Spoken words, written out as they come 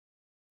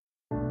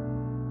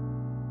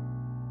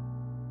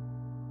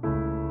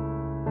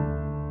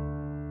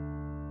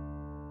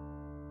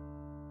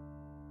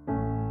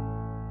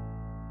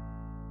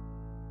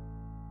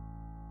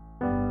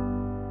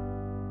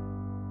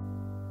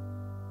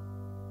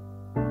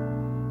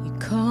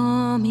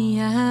me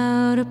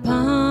out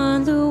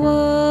upon the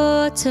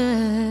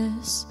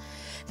waters,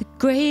 the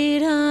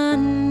great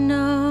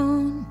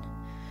unknown,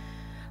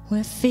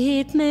 where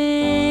feet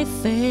may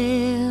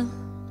fail.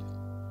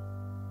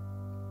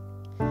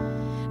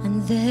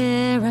 And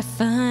there I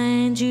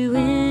find you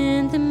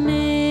in the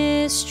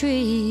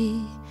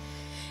mystery,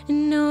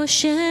 in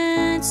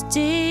oceans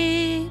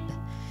deep.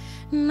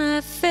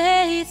 My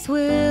faith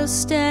will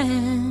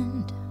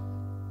stand,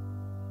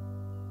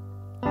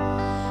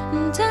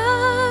 and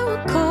I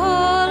will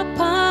call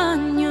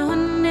upon your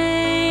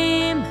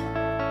name,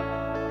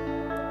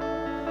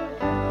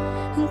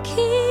 and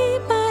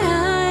keep my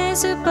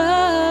eyes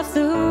above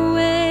the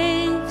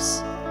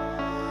waves.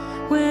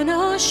 When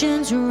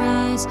oceans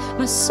rise,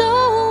 my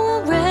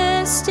soul will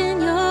rest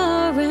in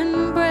your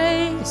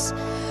embrace,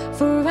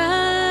 for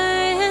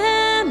I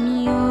am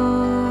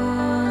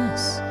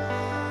yours,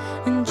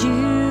 and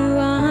you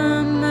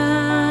are mine.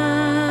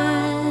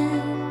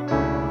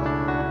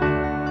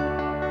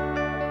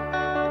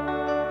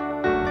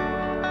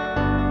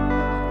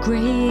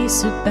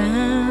 Grace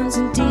abounds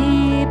in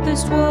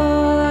deepest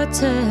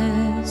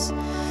waters.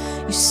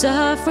 Your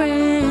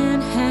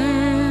sovereign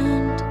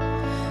hand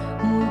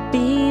will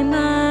be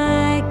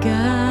my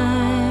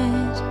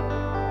guide.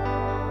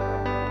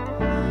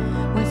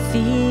 Where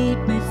feet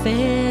may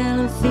fail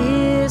and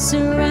fear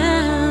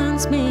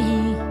surrounds me,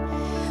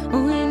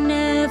 oh, you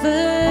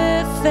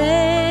never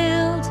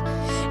failed,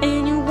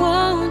 and you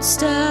won't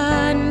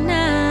start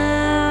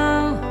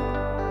now.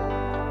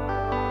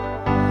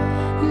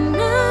 And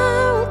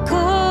I will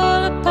call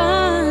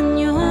upon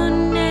your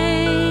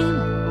name,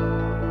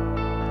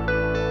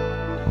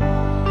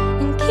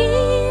 and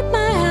keep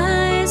my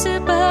eyes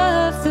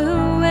above the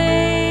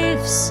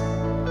waves.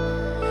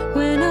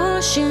 When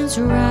oceans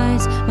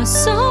rise, my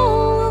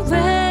soul will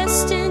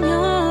rest in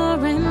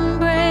your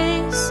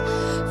embrace,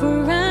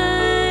 for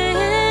I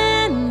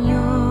am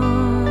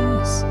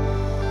yours,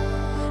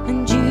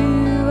 and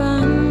you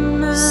are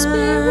mine.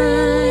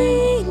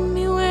 Spirit, lead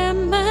me where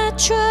my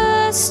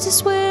trust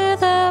is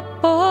without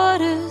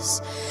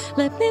borders.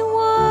 Let me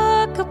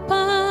walk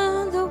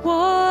upon the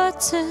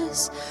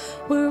waters,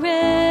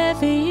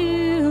 wherever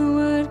you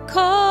would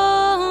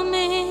call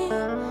me.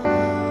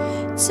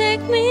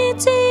 Take me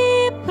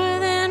deeper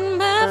than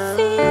my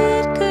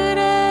feet could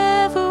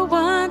ever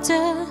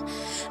wander,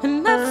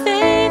 and my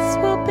faith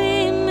will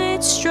be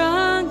made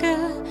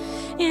stronger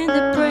in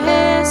the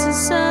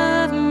presence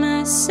of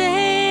my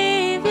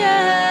Saviour.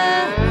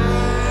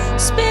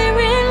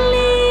 Spirit,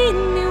 lead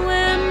me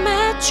where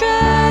my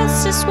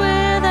trust is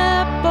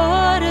without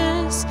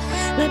borders.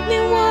 Let me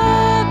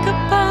walk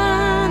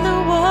upon the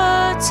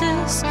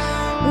waters,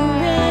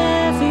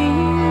 wherever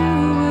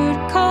you would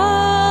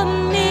call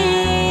me.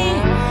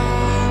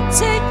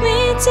 Take me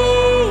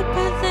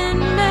deeper than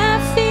my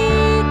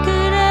feet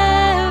could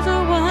ever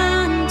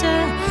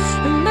wander,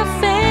 and my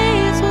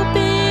faith will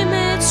be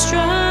made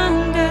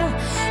stronger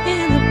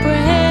in the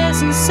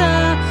presence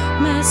of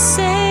my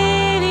Saviour.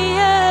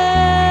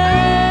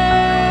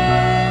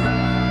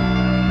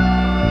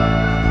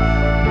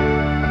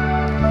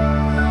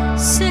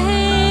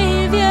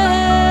 Saviour.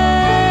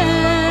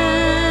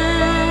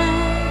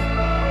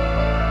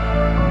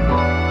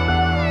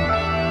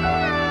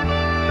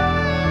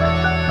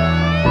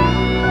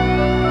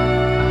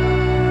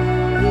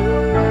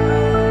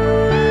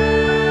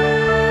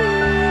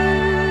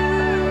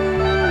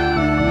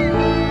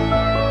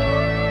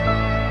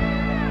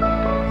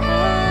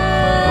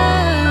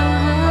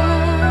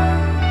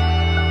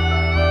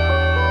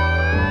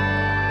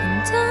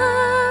 And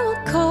I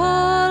will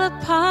call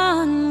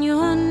upon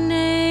your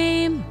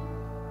name,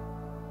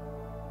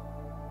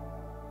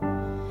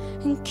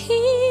 and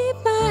keep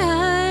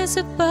my eyes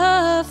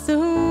above the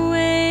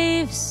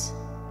waves.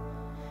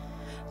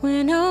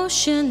 When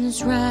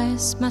oceans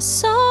rise, my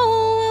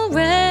soul will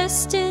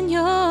rest in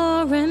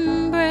your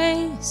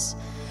embrace,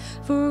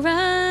 for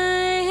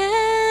I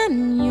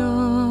am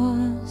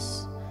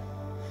yours,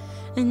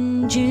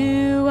 and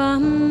you are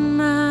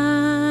mine.